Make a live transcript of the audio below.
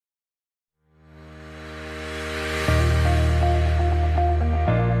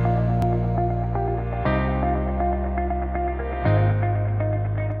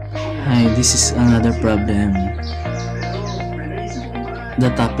this is another problem.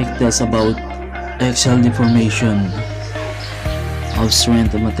 The topic tells about axial deformation of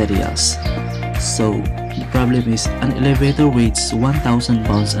strength of materials. So the problem is an elevator weighs 1,000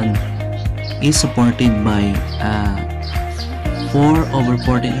 pounds and is supported by a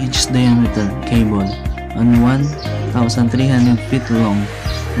 4/40-inch diameter cable on 1,300 feet long.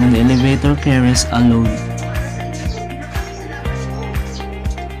 When the elevator carries a load,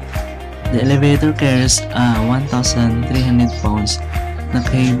 the elevator carries a 1,300 pounds. The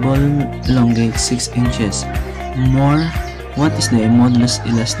cable elongates 6 inches more. What is the modulus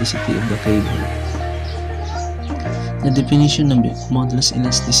elasticity of the cable? The definition of modulus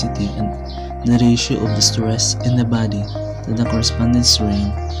elasticity and the ratio of the stress in the body to the corresponding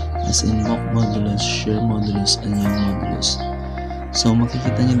strain, as in Mach modulus, shear modulus, and Young modulus. So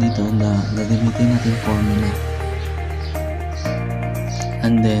makikita nyo dito na gagamitin natin formula.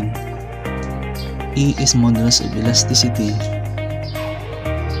 And then E is modulus of elasticity,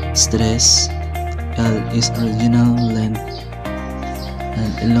 stress, L is original length,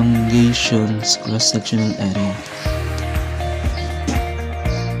 and elongation cross-sectional area.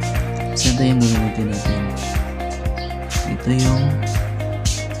 So ito yung gagamitin natin. Ito yung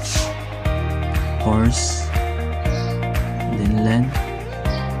force, then length.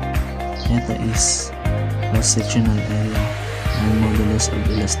 Ito is cross-sectional area and modulus of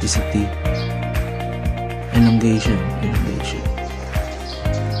elasticity. Elongation.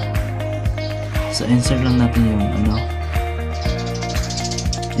 So insert lang natin yung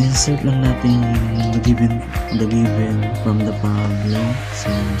insert lang natin the given from the problem. So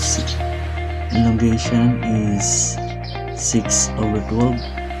elongation is 6/12,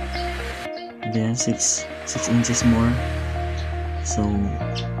 then 6 inches more. So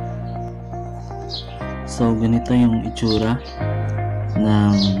ganito yung itsura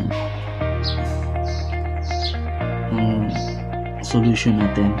ng solution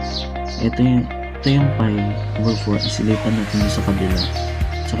natin. Ito yung 5/4, isilipan natin sa kabila.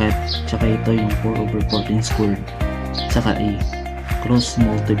 Tsaka ito yung 4/14 squared. Tsaka cross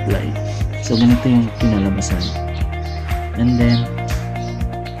multiply. So ganito yung kinalabasan. And then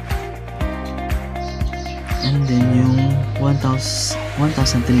yung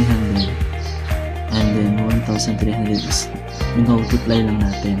 1,300 and then 1,300 is multiply lang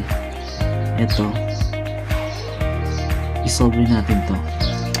natin. Ito isolve natin to.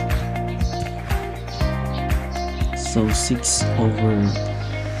 So 6/12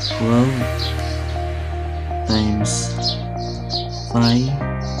 times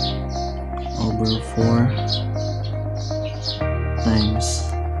 5/4 times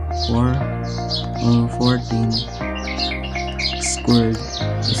 4/14 squared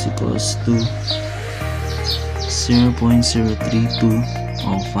is equals to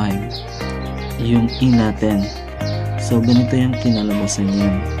 0.03205. Yung E natin. So ganito yung kinalabasan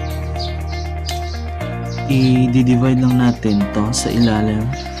niyan. I-divide lang natin to sa ilalim.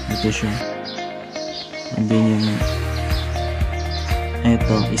 Ito siya. And then yung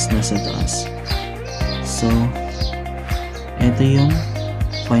ito is nasa taas. So ito yung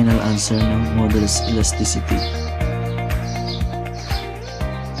final answer ng modulus elasticity.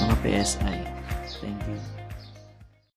 Mga PSI.